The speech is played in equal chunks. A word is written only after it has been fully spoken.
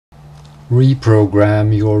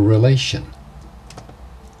Reprogram Your Relation.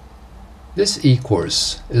 This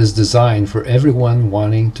e-course is designed for everyone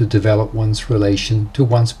wanting to develop one's relation to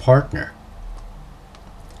one's partner.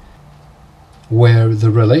 Where the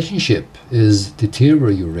relationship is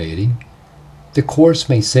deteriorating, the course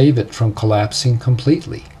may save it from collapsing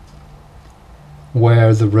completely.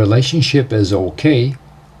 Where the relationship is okay,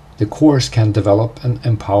 the course can develop and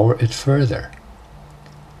empower it further.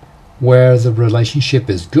 Where the relationship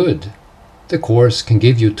is good, the course can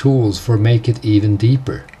give you tools for make it even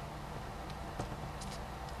deeper.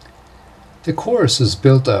 The course is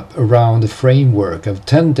built up around a framework of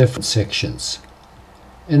 10 different sections.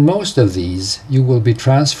 In most of these, you will be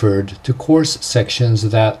transferred to course sections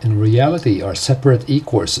that in reality are separate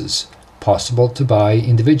e-courses, possible to buy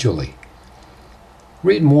individually.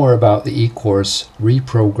 Read more about the e-course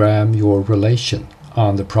Reprogram Your Relation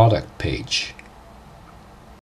on the product page.